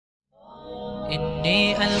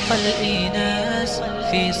إني ألقى الإيناس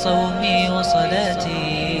في صومي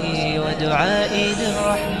وصلاتي ودعائي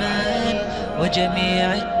للرحمن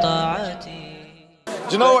وجميع الطاعات.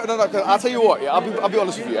 Do you know what? No, I'll tell you what. Yeah, I'll be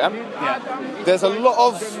honest with you. Yeah. There's a lot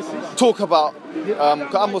of talk about.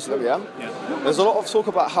 Cause I'm Muslim. Yeah. There's a lot of talk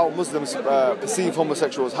about how Muslims perceive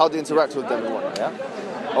homosexuals, how they interact with them and whatnot.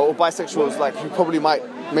 Yeah. Or bisexuals, like you probably might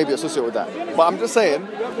maybe associate with that. But I'm just saying,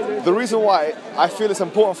 the reason why I feel it's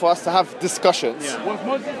important for us to have discussions,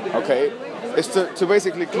 okay, is to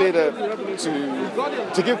basically clear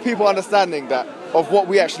to give people understanding that of what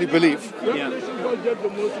we actually believe,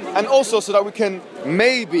 and also so that we can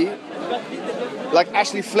maybe like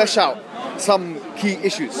actually flesh out some key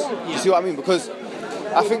issues. You see what I mean? Because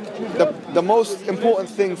I think the most important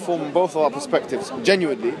thing from both of our perspectives,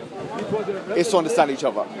 genuinely, is to understand each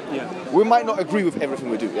other. We might not agree with everything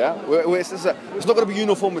we do, yeah? It's not going to be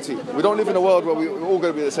uniformity. We don't live in a world where we're all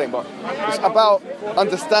going to be the same, but it's about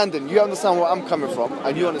understanding. You understand where I'm coming from,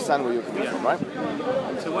 and you understand where you're coming from, right?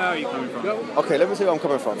 So where are you coming from? Okay, let me tell you where I'm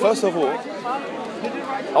coming from. First of all,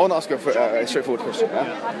 I want to ask you a straightforward question, yeah?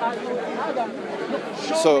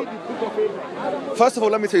 So, first of all,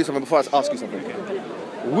 let me tell you something before I ask you something.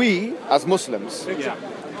 We, as Muslims,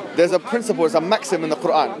 there's a principle, there's a maxim in the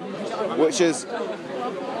Quran, which is...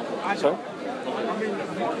 Sorry?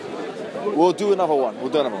 We'll do another one.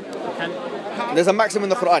 There's a maxim in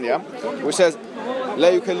the Quran, yeah, which says,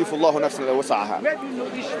 لا يكلف الله نفسا إلا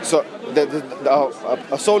وسعها. So,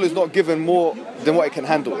 a soul is not given more than what it can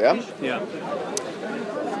handle, yeah?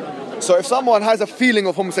 So if someone has a feeling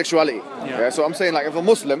of homosexuality, so I'm saying like if a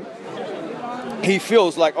Muslim, he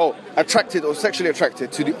feels like, attracted or sexually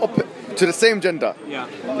attracted to the same gender.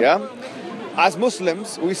 As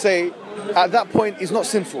Muslims, we say at that point it's not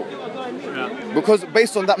sinful. Because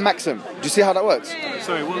based on that maxim, do you see how that works?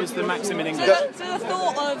 Sorry, what was the maxim in English? So the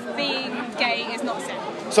thought of being gay is not sin.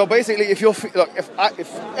 So basically, if you're if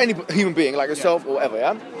any human being like yourself or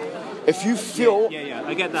whatever, if you feel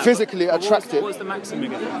I get that. physically attracted, what's the maxim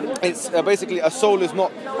again? It's basically a soul is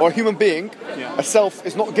not, or a human being, a self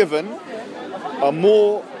is not given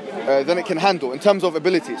more than it can handle in terms of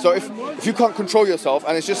ability. So if you can't control yourself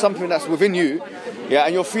and it's just something that's within you,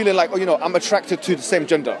 and you're feeling like, I'm attracted to the same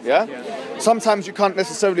gender, sometimes you can't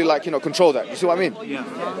necessarily control that. You see what I mean?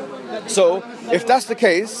 So if that's the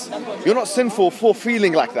case, you're not sinful for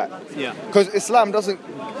feeling like that. Because Islam doesn't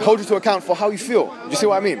hold you to account for how you feel. Do you see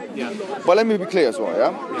what I mean? But let me be clear as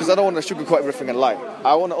well, because I don't want to sugarcoat everything and lie.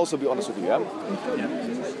 I want to also be honest with you,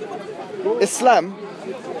 Islam,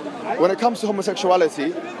 when it comes to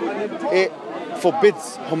homosexuality, it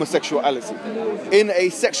forbids homosexuality in a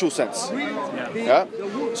sexual sense.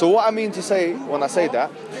 So what I mean to say when I say that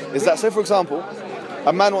is that, say for example,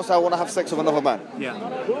 a man wants to want to have sex with another man.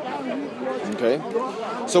 Okay.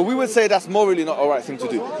 So we would say that's morally not a right thing to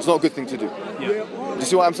do. It's not a good thing to do. Do you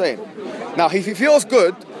see what I'm saying? Now, if he feels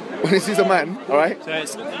good when he sees a man, all right? So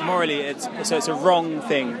it's morally, it's a wrong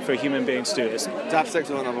thing for a human being to do. It's to have sex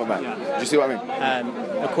with another man. Do you see what I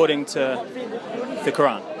mean? According to the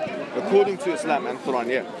Quran. According to Islam and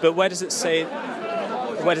Quran, But where does it say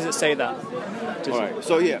that? All right.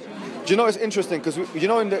 So do you know it's interesting because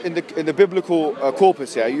in the biblical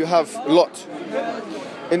corpus, you have Lot.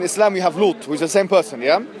 In Islam, you have Lut, who is the same person,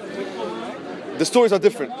 The stories are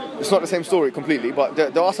different. It's not the same story completely, but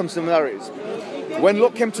there are some similarities. When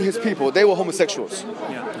Lot came to his people, they were homosexuals.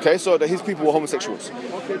 Okay, so his people were homosexuals.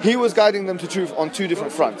 He was guiding them to truth on two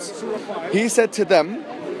different fronts. He said to them,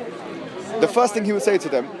 the first thing he would say to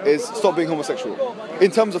them is stop being homosexual,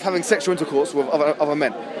 in terms of having sexual intercourse with other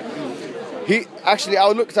men.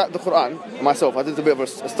 I looked at the Quran myself. I did a bit of a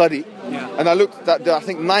study, and I looked at I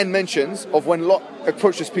think 9 mentions of when Lot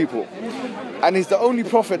approached his people, and he's the only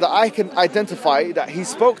prophet that I can identify that he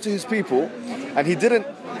spoke to his people, and he didn't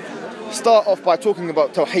start off by talking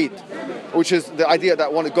about Tawheed, which is the idea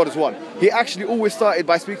that God is one. He actually always started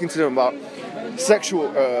by speaking to them about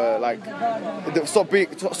sexual, stop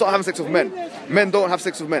having sex with men. Men don't have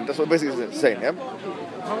sex with men. That's what basically it's saying.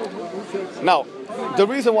 Now, the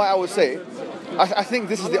reason why I would say, I think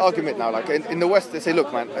this is the argument now. Like in the West, they say,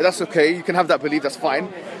 look, man, that's okay. You can have that belief. That's fine.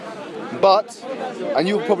 But, and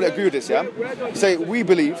you probably agree with this, say we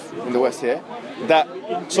believe in the West here that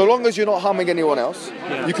so long as you're not harming anyone else,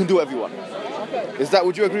 you can do whatever you want.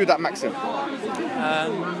 Would you agree with that maxim?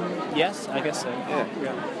 Yes, I guess so.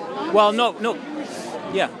 Well, no.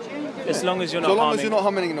 As long as you're not harming. So long as you're not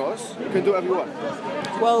harming anyone else, you can do whatever you want.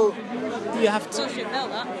 Well, you have to. Don't shoot milk,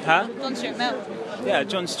 that. Huh? Don't shoot milk. Yeah,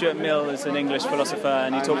 John Stuart Mill is an English philosopher,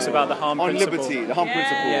 and he talks about the harm on principle. liberty, the harm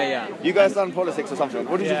principle. Yeah. You guys done politics or something?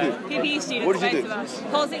 What did you do? PPE students. What did you do? both of us.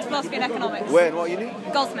 Politics, philosophy, and economics. Where and what uni?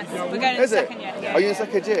 Goldsmiths. We're going into Is it? second year. Yeah. Are you in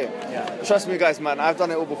second year? Yeah. Trust me, guys, man. I've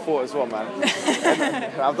done it all before as well, man.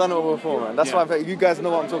 I've done it all before, man. That's why you guys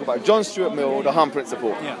know what I'm talking about. John Stuart Mill, the harm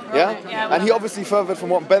principle. Yeah, And he obviously furthered from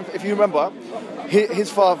what if you remember,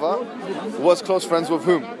 his father was close friends with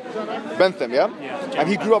whom? Bentham, yeah? And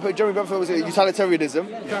he grew up, Jeremy Bentham was utilitarianism.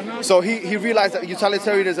 So he realized that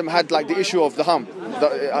utilitarianism had like the issue of the harm,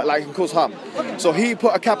 like it can cause harm. So he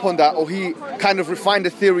put a cap on that, or he kind of refined the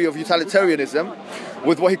theory of utilitarianism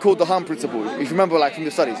with what he called the harm principle. If you remember, like from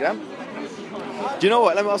your studies, yeah? Do you know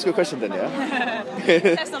what? Let me ask you a question then, yeah?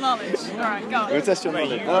 Test on knowledge. All right, go on. We'll test your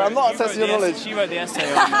knowledge. No, I'm not testing your knowledge. She wrote the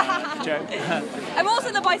essay on Joe. I'm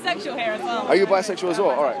also the bisexual here as well. Are you bisexual as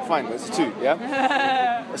well? All right, fine. There's two,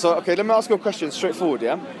 yeah? So, okay, let me ask you a question straightforward,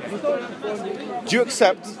 yeah? Do you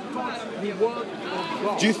accept,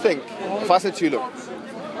 do you think, if I said to you, look,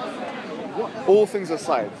 all things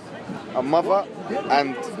aside, a mother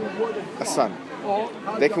and a son,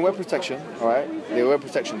 they can wear protection, all right? They wear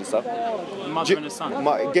protection and stuff. Mother and a son.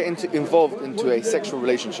 Get involved into a sexual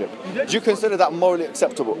relationship. Do you consider that morally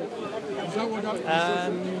acceptable?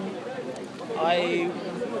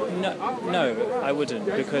 No, I wouldn't,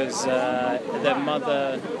 because their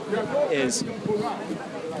mother is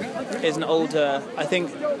an older. I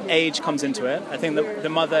think age comes into it. I think the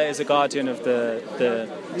mother is a guardian of the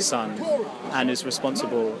son and is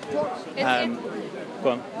responsible. Go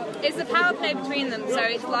on. It's the power play between them, so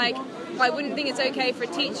it's like I wouldn't think it's okay for a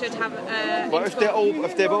teacher to have. But if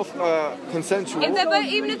they're both consensual,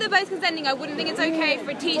 even if they're both consenting, I wouldn't think it's okay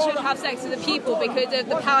for a teacher to have sex with a pupil because of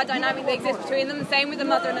the power dynamic that exists between them. Same with a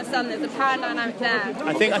mother and a son. There's a power dynamic there.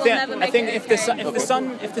 I think if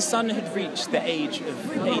the son had reached the age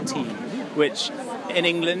of 18, which in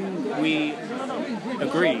England we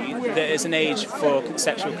agree there is an age for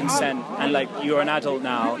sexual consent, and like you're an adult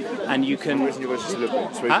now and you can raise your voice just a little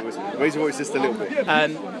bit. Raise your voice just a little bit.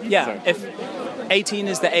 Sorry. If 18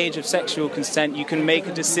 is the age of sexual consent, you can make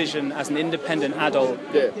a decision as an independent adult.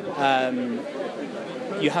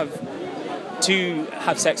 You have to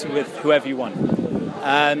have sex with whoever you want.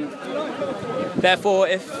 Therefore,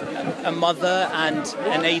 if a mother and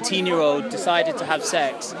an 18-year-old decided to have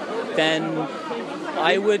sex, then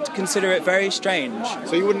I would consider it very strange.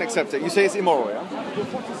 So you wouldn't accept it? You say it's immoral, yeah?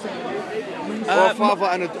 Or a father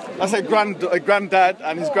and a granddad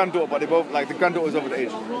and his granddaughter, but they both, like, the granddaughter's over the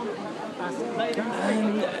age.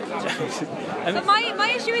 But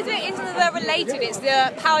my issue isn't that they're related, it's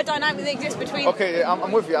the power dynamic that exists between them. Okay,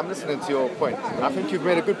 I'm with you, I'm listening to your point. I think you've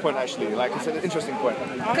made a good point, actually. Like, it's an interesting point.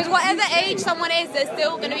 Because whatever age someone is, there's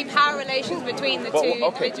still going to be power relations between the two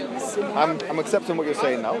individuals. I'm accepting what you're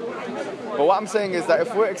saying now. But what I'm saying is that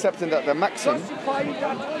if we're accepting that the maxim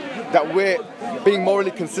that we're being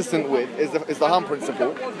morally consistent with is the harm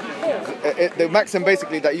principle, the maxim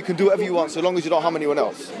basically that you can do whatever you want so long as you don't harm anyone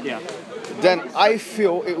else. Yeah. Then I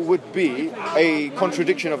feel it would be a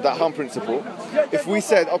contradiction of that harm principle if we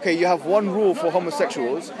said, okay, you have one rule for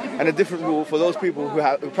homosexuals and a different rule for those people who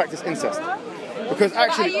practice incest. Because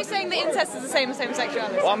actually, are you saying that incest is the same as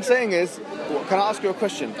homosexuality? What I'm saying is, can I ask you a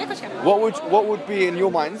question? Yeah, of course you can. What would be in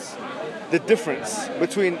your minds the difference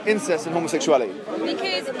between incest and homosexuality?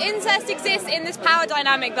 Because incest exists in this power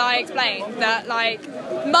dynamic that I explained, that like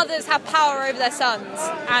mothers have power over their sons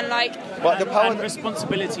and like and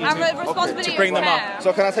responsibility to bring them up.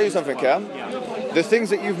 So can I tell you something, Cam? The things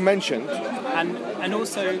that you've mentioned, and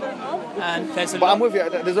also there's I'm with you.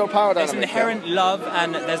 There's no power dynamic. There's an inherent love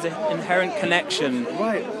and there's an inherent connection.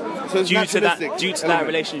 Right. So due to that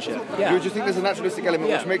relationship. Yeah. Do you think there's a naturalistic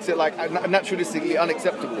element which makes it like naturalistically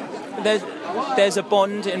unacceptable? There's a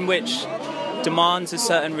bond in which demands a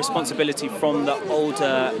certain responsibility from the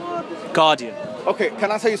older guardian. Okay,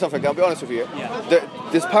 can I tell you something? I'll be honest with you. Yeah.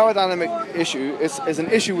 This power dynamic issue is an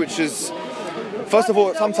issue which is, first of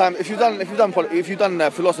all, sometimes if you've done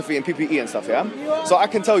philosophy and PPE and stuff, yeah. So I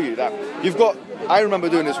can tell you that you've got. I remember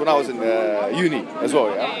doing this when I was in uni as well.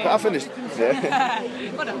 Yeah, I finished.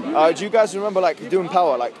 Yeah. Do you guys remember like doing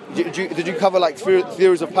power? Like, did you cover like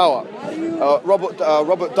theories of power? Robert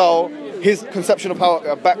Dahl, his conception of power,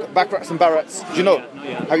 Backrats and Barretts. Do you know?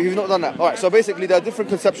 Have you not done that? All right. So basically, there are different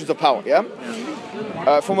conceptions of power. Yeah.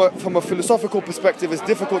 From a philosophical perspective, it's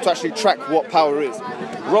difficult to actually track what power is.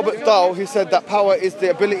 Robert Dahl, he said that power is the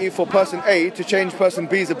ability for person A to change person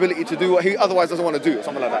B's ability to do what he otherwise doesn't want to do,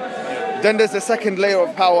 something like that. Then there's the second layer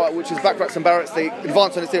of power, which is Backrats and Barretts. They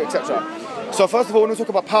advance on this theory, etc. So first of all, when we talk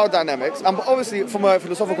about power dynamics, and obviously from a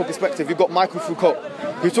philosophical perspective, you've got Michael Foucault.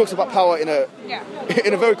 who talks about power in a Yeah.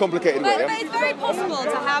 in a very complicated way. But Yeah? it's very possible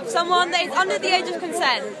to have someone that is under the age of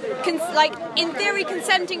consent, like in theory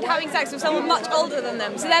consenting to having sex with someone much older than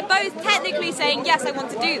them. So they're both technically saying, yes, I want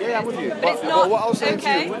to do this. Yeah, I'm with you. But But, it's not what I was saying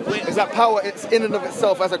okay. to you is that power, it's in and of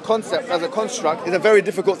itself as a concept, as a construct, is a very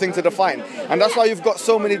difficult thing to define. And that's why you've got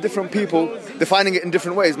so many different people defining it in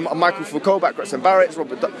different ways. Michael Foucault, Backrest Barrett,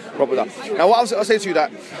 Robert Duff. Now, what I'll say to you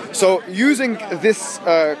that, so using this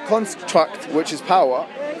construct, which is power,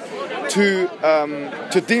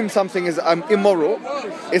 to deem something as immoral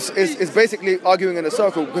is basically arguing in a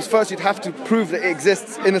circle, because first you'd have to prove that it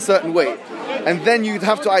exists in a certain way, and then you'd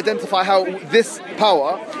have to identify how this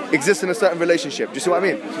power exists in a certain relationship. Do you see what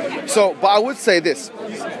I mean? So, but I would say this.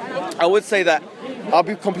 I would say that, I'll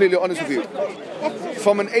be completely honest with you.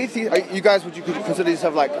 From an atheist, you guys, would you consider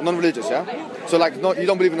yourself like non-religious, yeah? So like, you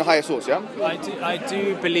don't believe in a higher source, yeah? I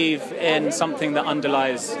do believe in something that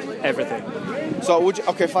underlies everything. So would you,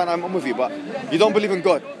 okay, fine, I'm with you, but you don't believe in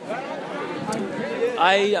God?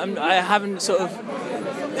 I haven't sort of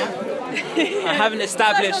I haven't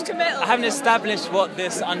established what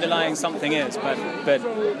this underlying something is, but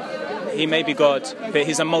he may be God, but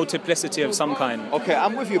he's a multiplicity of some kind. Okay,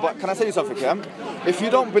 I'm with you, but can I tell you something, yeah? If you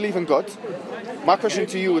don't believe in God, my question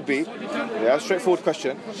to you would be, straightforward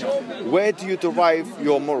question, where do you derive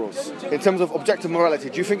your morals? In terms of objective morality,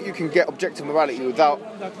 do you think you can get objective morality without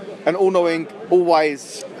an all-knowing,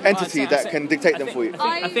 all-wise entity that can dictate them for you?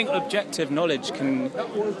 I think objective knowledge can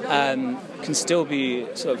still be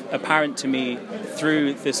sort of apparent to me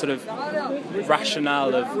through this sort of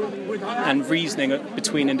rationale and reasoning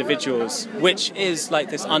between individuals, which is like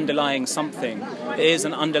this underlying something. It is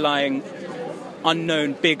an underlying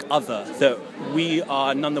unknown big other that we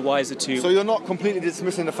are none the wiser to. So you're not completely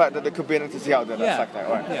dismissing the fact that there could be an entity out there that's like that,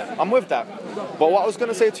 right? Yeah. I'm with that. But what I was going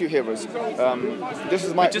to say to you here is, this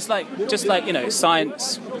is my... Just like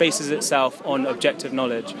science bases itself on objective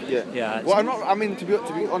knowledge. Yeah. Well, to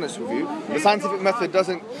be honest with you, the scientific method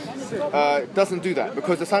doesn't do that,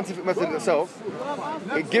 because the scientific method itself,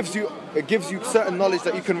 it gives you certain knowledge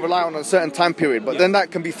that you can rely on a certain time period, but then that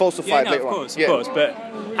can be falsified later on. Of course, but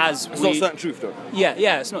it's not certain truth though.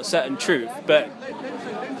 Yeah, it's not certain truth, but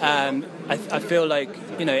I feel like,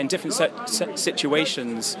 in different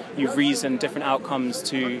situations you reason different outcomes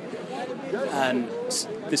to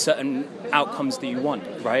the certain outcomes that you want,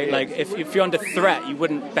 right? Yeah. Like if you're under threat, you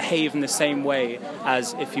wouldn't behave in the same way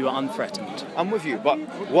as if you were unthreatened. I'm with you, but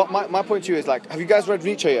what my point to you is, like, have you guys read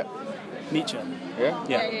Nietzsche yet? Nietzsche.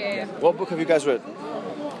 Yeah? What book have you guys read?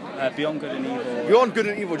 Beyond Good and Evil. Beyond Good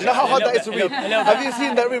and Evil. Do you know how hard that is to read? Have you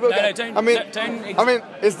seen that book? No, don't.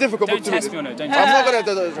 It's difficult book to read. Don't test me on it. I'm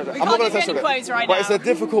not going to test you on quotes it. right But now. it's a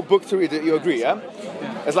difficult book to read. You agree, yeah?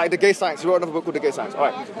 It's like The Gay Science. He wrote another book called The Gay Science. All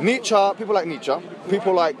right. Nietzsche. People like Nietzsche.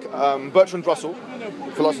 People like Bertrand Russell,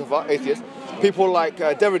 philosopher, atheist. People like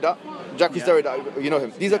Derrida. Jacques Derrida, you know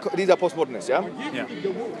him. These are postmodernists, yeah?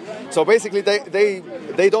 Yeah. So basically,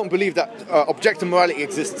 they don't believe that objective morality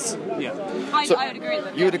exists. Yeah. I would agree with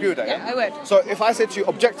that. You would agree with that, Yeah, I would. So if I said to you,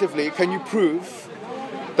 objectively, can you prove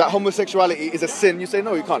that homosexuality is a sin? You say,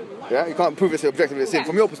 no, you can't. Yeah, you can't prove it's objectively a sin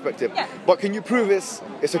from your perspective. Yeah. But can you prove it's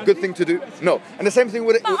a good thing to do? No. And the same thing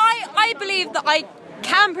with it. But I believe that I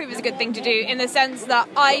can prove it's a good thing to do, in the sense that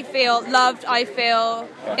I feel loved, I feel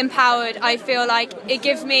empowered, I feel like it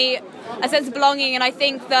gives me a sense of belonging, and I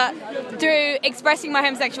think that through expressing my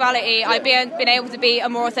homosexuality, I've been able to be a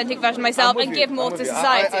more authentic version of myself and give more to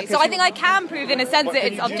society. So I think I can prove, in a sense, that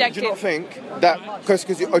it's objective. Do you not think that, because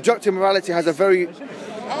objective morality has a very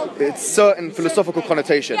certain philosophical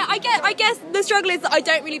connotation? Yeah, I guess the struggle is that I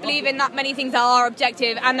don't really believe in that many things that are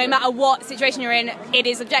objective, and no matter what situation you're in, it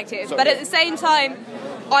is objective. But at the same time,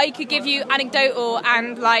 I could give you anecdotal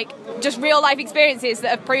and just real life experiences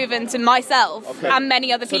that have proven to myself and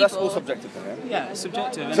many other people. So that's all subjective then, yeah? Yeah, it's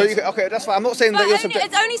subjective. So okay, that's fine. I'm not saying that you're subjective.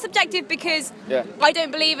 It's only subjective because I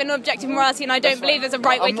don't believe in objective morality, and I don't believe there's a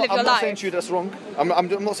right way to live your life. I'm not saying to you that's wrong. I'm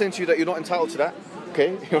not saying to you that you're not entitled to that.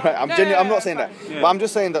 Okay, you're right. I'm not saying that. Yeah. But I'm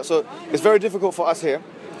just saying that. So it's very difficult for us here,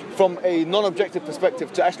 from a non-objective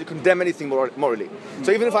perspective, to actually condemn anything morally.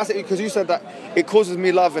 So even if I say, because you said that it causes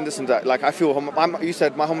me love and this and that, like I feel, you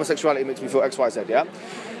said my homosexuality makes me feel X, Y, Z, yeah?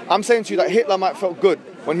 I'm saying to you that Hitler might have felt good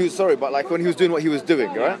when he was when he was doing what he was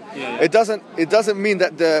doing, right? Yeah. It doesn't mean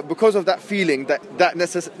that because of that feeling that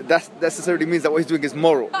necessarily means that what he's doing is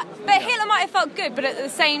moral. But Hitler might have felt good, but at the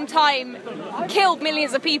same time killed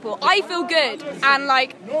millions of people. I feel good, and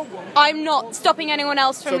I'm not stopping anyone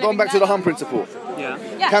else from. So going back to the Hum principle. Yeah.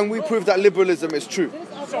 Can we prove that liberalism is true,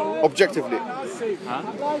 objectively?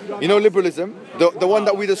 You know liberalism, the one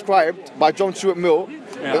that we described by John Stuart Mill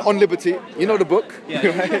on Liberty. You know the book.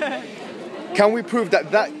 Yeah. can we prove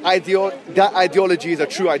that that ideology is a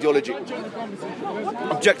true ideology?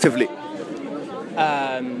 Objectively.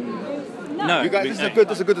 No. You guys, this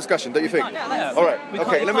is a good discussion, don't you think? Yeah. All right. We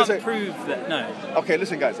Okay. Let me say. prove that. No. Okay.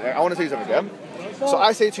 Listen, guys. I want to say something. Yeah. So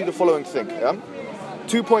I say to you the following thing. Yeah.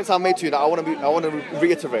 2 points I made to you that I want to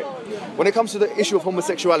reiterate. When it comes to the issue of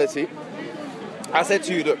homosexuality, I said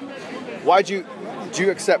to you, look, do you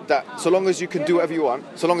accept that so long as you can do whatever you want,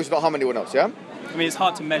 so long as you don't harm anyone else? Yeah. I mean, it's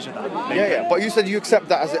hard to measure that. Yeah. But you said you accept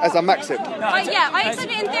that as a maxim. I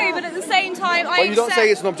accept it in theory, but at the same time, But you don't say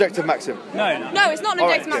it's an objective maxim. No, it's not an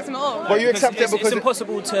objective maxim at all. But you accept it because it's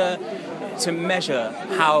impossible to measure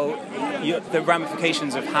how the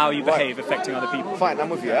ramifications of how you behave affecting other people. Fine, I'm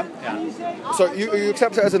with you. Yeah. Yeah. So you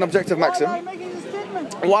accept it as an objective maxim.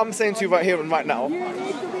 What I'm saying to you right here and right now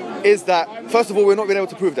is that, first of all, we're not being able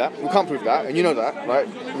to prove that. We can't prove that, and you know that, right?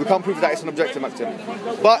 We can't prove that it's an objective maxim.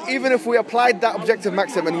 But even if we applied that objective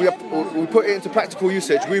maxim and we put it into practical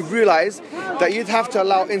usage, we realise that you'd have to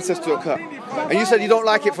allow incest to occur. And you said you don't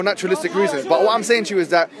like it for naturalistic reasons. But what I'm saying to you is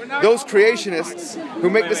that those creationists who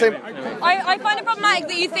make the same... I find it problematic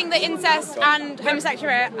that you think that incest and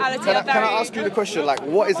homosexuality are very... Can I ask you the question, like,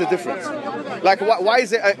 what is the difference? Like, why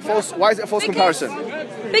is it a false comparison?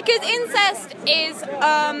 Because incest is...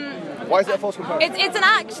 Why is it a false comparison? It's an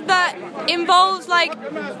act that involves, like,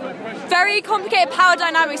 very complicated power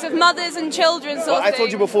dynamics of mothers and children sort of I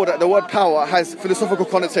told you before that the word power has philosophical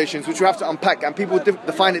connotations which you have to unpack, and people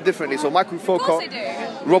define it differently. So Michael Foucault,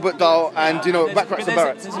 Robert Dahl, and, Backrax and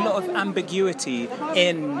Barrett. There's a lot of ambiguity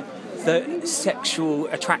in the sexual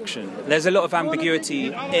attraction. There's a lot of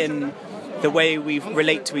ambiguity in the way we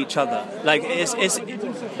relate to each other. Like,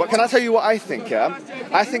 But can I tell you what I think, yeah?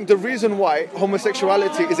 I think the reason why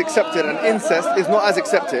homosexuality is accepted and incest is not as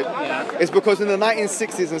accepted is because in the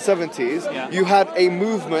 1960s and 70s, you had a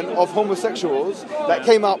movement of homosexuals that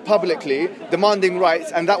came out publicly demanding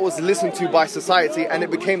rights, and that was listened to by society, and it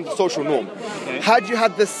became the social norm. Had you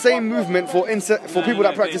had the same movement for people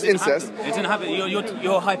that practice incest... It didn't happen.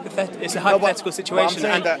 It's a hypothetical situation.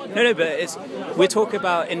 But we're talking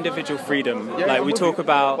about individual freedom. We talk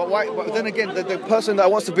about... But then again, the person that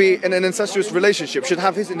wants to be in an incestuous relationship should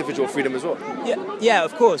have his individual freedom as well. Yeah,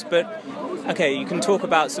 of course. But, okay, you can talk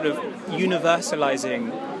about sort of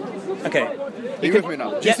universalizing... Okay. Are you with me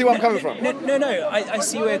now? Do you see where I'm coming from? No, I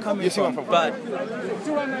see where you're coming from. But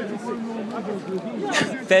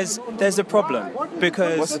there's a problem,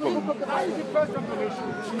 because... What's the problem?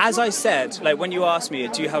 As I said, like, when you asked me,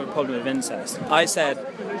 do you have a problem with incest? I said,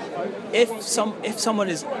 if someone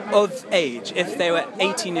is of age, if they were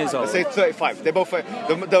 18 years old... Say 35. They're both...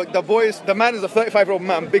 The man is a 35-year-old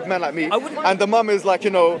man, big man like me, and the mum is like,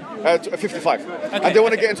 55. And they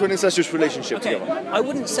want to get into an incestuous relationship together. I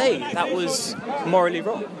wouldn't say that was morally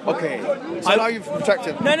wrong. Okay. So now you've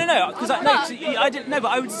retracted. No, because I didn't know,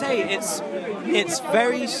 but I would say it's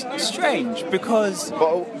very strange, because...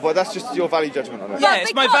 But that's just your value judgment on it. Yeah,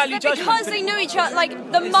 it's my value judgment. Because they knew each other, like,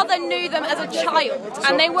 the mother knew them as a child,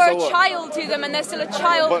 and they were a child to them, and they're still a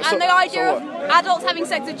child, and the idea of adults having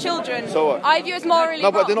sex with children, I view as morally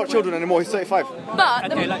wrong. No, but they're not children anymore. He's 35.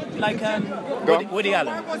 But... Okay, Woody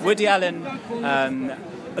Allen. Woody Allen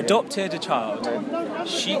adopted a child.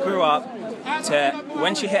 She grew up to...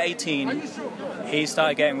 When she hit 18... He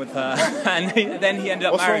started getting with her, and then he ended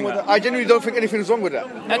up marrying her. I genuinely don't think anything's wrong with that.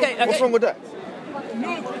 Okay. What's wrong with that?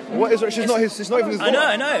 What is? She's not even his daughter.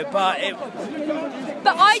 I know, but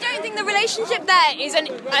I don't think the relationship there is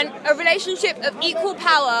a relationship of equal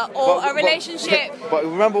power or a relationship... But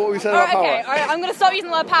remember what we said about power. Okay, I'm going to stop using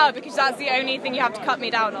the word power because that's the only thing you have to cut me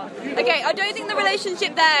down on. Okay, I don't think the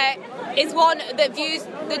relationship there is one that views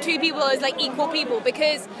the two people as like equal people,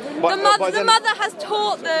 because the mother has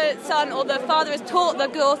taught the son, or the father has taught the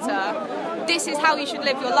daughter, this is how you should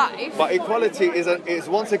live your life. But equality is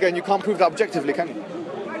once again, you can't prove that objectively, can you?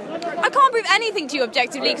 I can't prove anything to you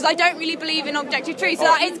objectively because I don't really believe in objective truth,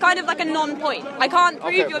 so it's kind of like a non-point. I can't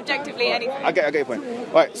prove you objectively anything. I get your point.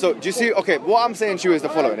 Right, so do you see, what I'm saying to you is the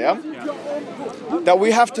following, that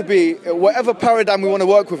we have to be, whatever paradigm we want to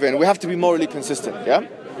work within, we have to be morally consistent,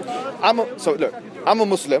 I'm a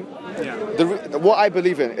Muslim. What I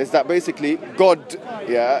believe in is that basically God,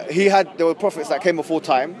 there were prophets that came before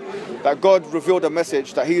time, that God revealed a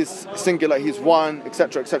message that He is singular, He's one,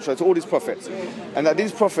 etc., to all these prophets, and that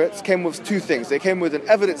these prophets came with two things. They came with an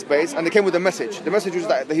evidence base, and they came with a message. The message was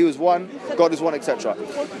that He was one, God is one, etc.,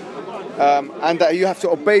 and that you have to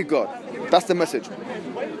obey God. That's the message.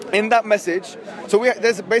 In that message,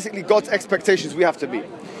 there's basically God's expectations we have to be.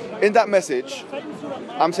 In that message,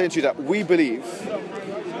 I'm saying to you that we believe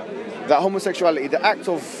that homosexuality, the act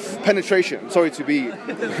of penetration, sorry to be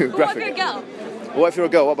graphic. What, if you're a girl? What if you're a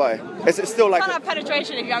girl? What about it? It's still You like... can't have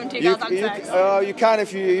penetration if you're having two girls having sex. You can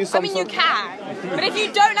if you use some... I mean, you can. But if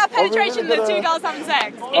you don't have penetration and there's two girls having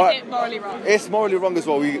sex, is it morally wrong? It's morally wrong as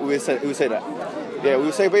well. We would say that. Yeah, we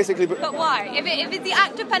would say basically... But why? If it's the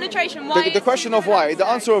act of penetration, why? The question of why, the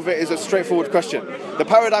answer of it is a straightforward question. The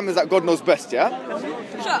paradigm is that God knows best, yeah?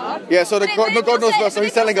 Sure. Yeah, so God knows best, so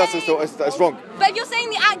he's telling us it's wrong. But if you're saying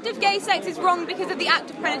the act of gay sex is wrong because of the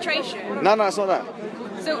act of penetration... No, it's not that.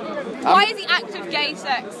 So, why is the act of gay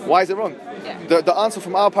sex... Why is it wrong? Yeah. The answer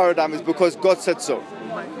from our paradigm is because God said so.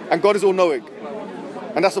 And God is all-knowing.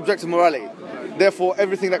 And that's objective morality. Therefore,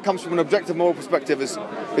 everything that comes from an objective moral perspective is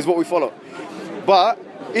what we follow. But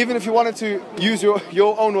even if you wanted to use your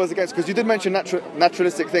own words against, because you did mention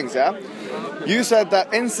naturalistic things, yeah? You said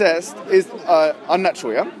that incest is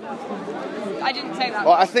unnatural, yeah? I didn't say that.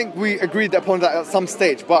 Well, I think we agreed upon that at some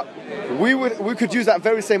stage, but we could use that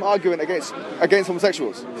very same argument against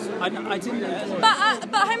homosexuals. I didn't.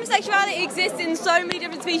 But homosexuality exists in so many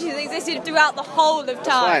different species. It existed throughout the whole of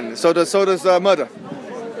time. Fine. So does murder.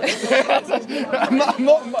 I'm not saying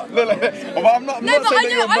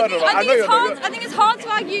you're a murderer. I think it's hard to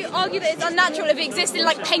argue that it's unnatural if it exists in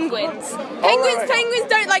like penguins. Penguins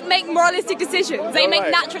don't like make moralistic decisions. They make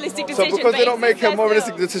naturalistic decisions. So because they don't make a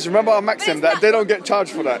moralistic decision, remember our maxim that they don't get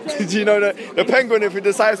charged for that. Do you know that the penguin, if he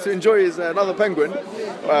decides to enjoy his another penguin,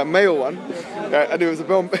 male one, and it was a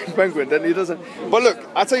male penguin, then he doesn't. But look,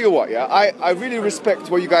 I tell you what, yeah, I really respect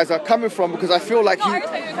where you guys are coming from because I feel like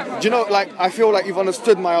I feel like you've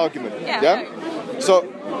understood my argument. Yeah? So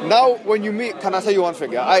now when you meet, can I tell you one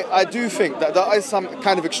thing? Yeah? I do think that there is some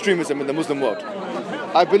kind of extremism in the Muslim world.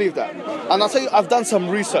 I believe that. And I'll tell you, I've done some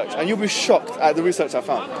research and you'll be shocked at the research I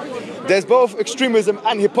found. There's both extremism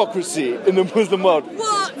and hypocrisy in the Muslim world.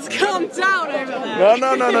 What? Calm down over there.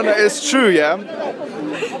 No. It's true, yeah?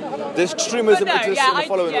 There's extremism exists in the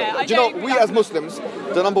following way. Do you know, we as Muslims,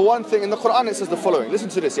 the number one thing in the Quran, it says the following. Listen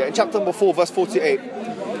to this, yeah? In chapter number 4, verse 48,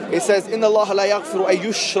 it says, إِنَّ اللَّهَ لَا يَغْفِرُ أَن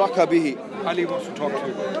يُشْرَكَ بِهِ. Ali wants to talk to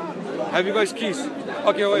you. Have you guys keys?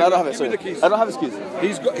 Okay, wait. No, I don't have it, give me sorry. the keys. I don't have his keys.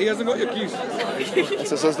 He hasn't got your keys.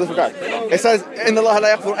 So it's a different guy. It says, إِنَّ اللَّهَ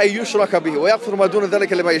لَا يَغْفِرُ أَن يُشْرَكَ بِهِ وَيَغْفِرُ مَا دُونَ ذَلِكَ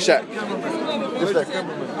لِمَن يَشَاءُ.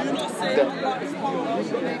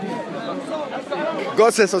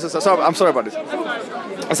 God says, I'm sorry about this.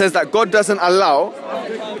 It says that God doesn't allow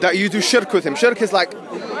that you do shirk with him. Shirk is like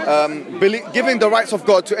giving the rights of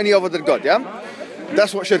God to any other than God, yeah?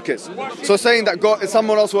 That's what shirk is. So saying that God is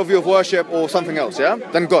someone else worthy of worship or something else, yeah?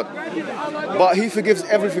 Than God. But he forgives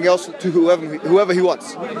everything else to whoever he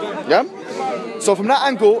wants, yeah? So from that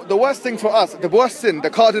angle, the worst thing for us, the worst sin, the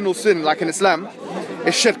cardinal sin like in Islam,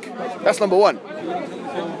 is shirk. That's number one.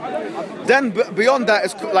 Then beyond that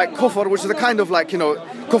is like kufr, which is a kind of like, you know,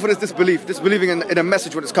 kufr is disbelieving in a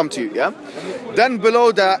message when it's come to you, yeah? Then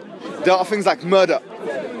below that, there are things like murder.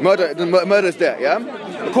 Murder is there, yeah?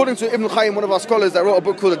 According to Ibn Qayyim, one of our scholars that wrote a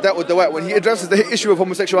book called The Debt with the Wet, when he addresses the issue of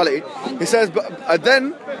homosexuality, he says,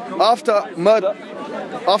 then after murder,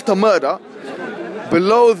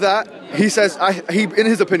 below that, he says, in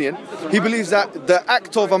his opinion, he believes that the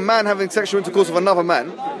act of a man having sexual intercourse with another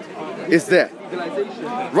man is there.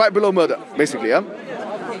 Right below murder, basically, yeah?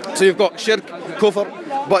 So you've got shirk, kufr.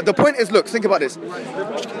 But the point is, look, think about this.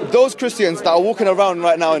 Those Christians that are walking around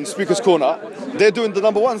right now in Speaker's Corner, they're doing the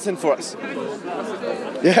number one sin for us.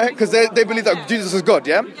 Yeah, because they believe that Jesus is God,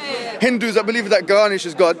 yeah? Hindus that believe that Ganesh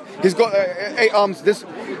is God, he's got 8 arms, this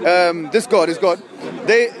God is God.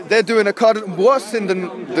 They're doing a worse sin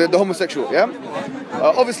than the homosexual, yeah?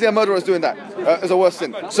 Obviously a murderer is doing that, as a worse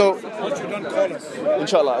sin. So,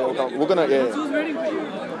 inshallah, we're gonna,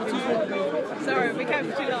 Sorry, we can't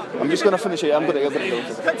for too long. I'm just gonna finish it, I'm gonna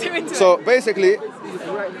go. So basically,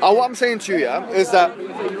 what I'm saying to you, yeah, is that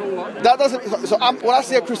doesn't. So when I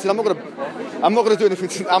see a Christian, I'm not gonna do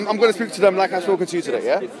anything. I'm gonna speak to them like I've spoken to you today,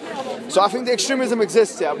 yeah. So I think the extremism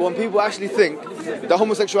exists, yeah. But when people actually think that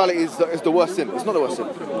homosexuality is the worst sin, it's not the worst sin.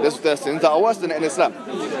 There's sins that are worse than it in Islam,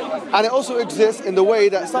 and it also exists in the way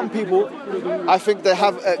that some people, I think they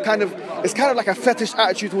have it's kind of like a fetish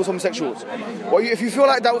attitude towards homosexuals. Well, if you feel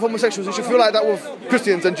like that with homosexuals, you should feel like that with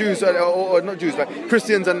Christians and Jews, or not Jews, but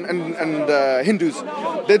Christians and Hindus.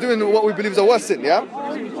 They're doing what we believe is a worse sin, yeah.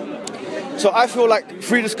 So I feel like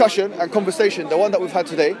free discussion and conversation, the one that we've had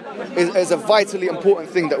today, is a vitally important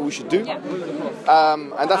thing that we should do.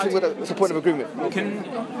 And I think that's a point of agreement.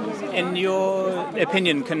 In your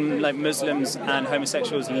opinion, can like Muslims and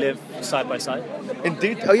homosexuals live side by side?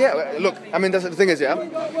 Indeed. Oh yeah. Look, I mean, that's the thing is, yeah.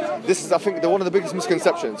 This is, I think, one of the biggest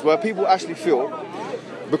misconceptions where people actually feel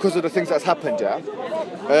because of the things that's happened, yeah,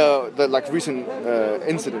 the like recent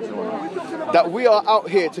incidents and whatnot, that we are out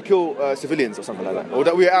here to kill civilians or something like that, or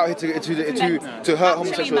that we are out here to hurt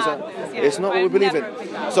homosexuals. It's not what we believe in.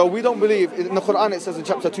 So we don't believe in the Quran. It says in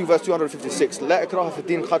chapter 2, verse 256, "لا إكراه في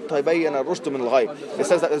الدين قد تبين الرشد من الغي." It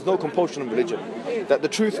says that there's no compulsion in religion, that the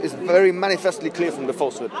truth is very manifestly clear from the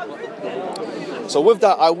falsehood. So with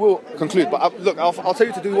that, I will conclude. But look, I'll tell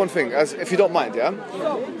you to do one thing, as if you don't mind, yeah.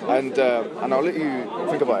 And I'll let you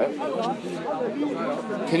think about it.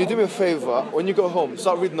 Can you do me a favour? When you go home,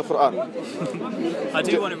 start reading the Quran. I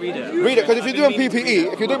do want to read it. Read it, because if you're doing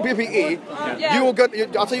PPE, you will get.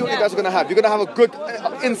 I'll tell you what you guys are going to have. You're going to have a good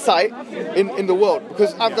insight in the world,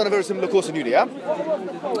 because I've done a very similar course in uni. Yeah.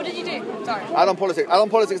 What did you do? Sorry. I done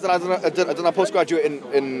politics. Then I done a postgraduate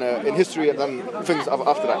in history, and then things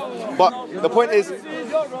after that. But the point is,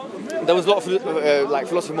 there was a lot of like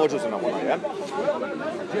philosophy modules in that one. Yeah.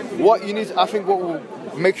 What you need, I think, what will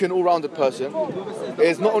make you an all-rounded person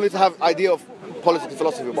is not only to have idea of politics and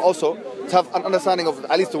philosophy, but also to have an understanding of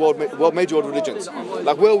at least the major world religions.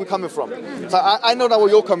 Like, where are we coming from? So I know now where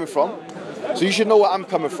you're coming from, so you should know where I'm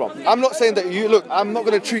coming from. I'm not saying that I'm not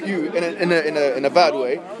going to treat you in a bad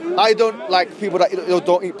way. I don't like people that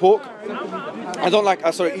don't eat pork. I don't like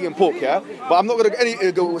eating pork, yeah. But I'm not going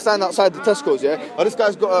to go stand outside the Tesco's, yeah. Oh, this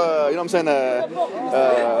guy's got you know what I'm saying,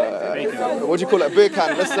 what do you call it, a beer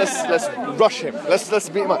can. Let's rush him. Let's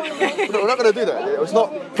beat him up. We're not going to do that. It's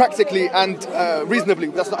not practically and reasonably.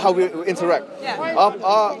 That's not how we interact.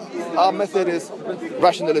 Our method is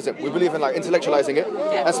rationalism. We believe in like intellectualizing it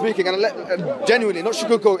and speaking and genuinely, not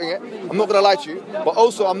sugarcoating it. I'm not going to lie to you, but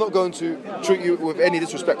also I'm not going to treat you with any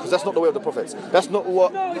disrespect, because that's not the way of the prophets. That's not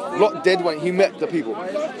what Lot did when he met the people.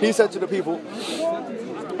 He said to the people,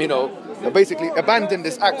 you know, basically abandon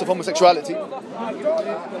this act of homosexuality.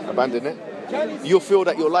 Abandon it. You'll feel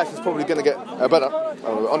that your life is probably going to get better.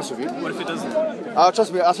 I'll be honest with you. What if it doesn't?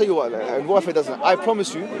 Trust me, I'll tell you what. What if it doesn't? I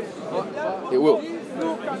promise you, it will.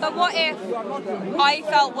 But what if I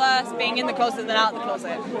felt worse being in the closet than out the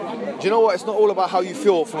closet? Do you know what? It's not all about how you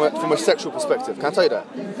feel from a sexual perspective. Can I tell you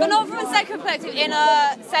that? But not from a sexual perspective, in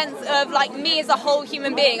a sense of like me as a whole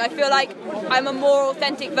human being. I feel like I'm a more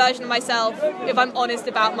authentic version of myself if I'm honest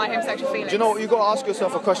about my homosexual feelings. Do you know what? You've got to ask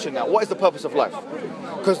yourself a question now. What is the purpose of life?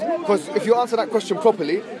 Because if you answer that question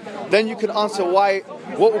properly, then you can answer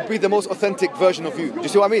what would be the most authentic version of you. Do you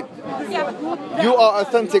see what I mean? Yeah. You are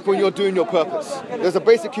authentic when you're doing your purpose. There's a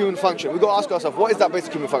basic human function. We've got to ask ourselves, what is that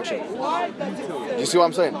basic human function? Do you see what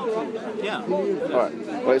I'm saying? Yeah. Alright.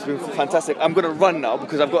 Well, it's been fantastic. I'm going to run now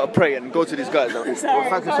because I've got to pray and go to these guys. Well,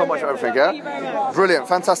 thank you so much for everything, yeah? Brilliant.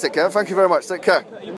 Fantastic, yeah? Thank you very much. Take care.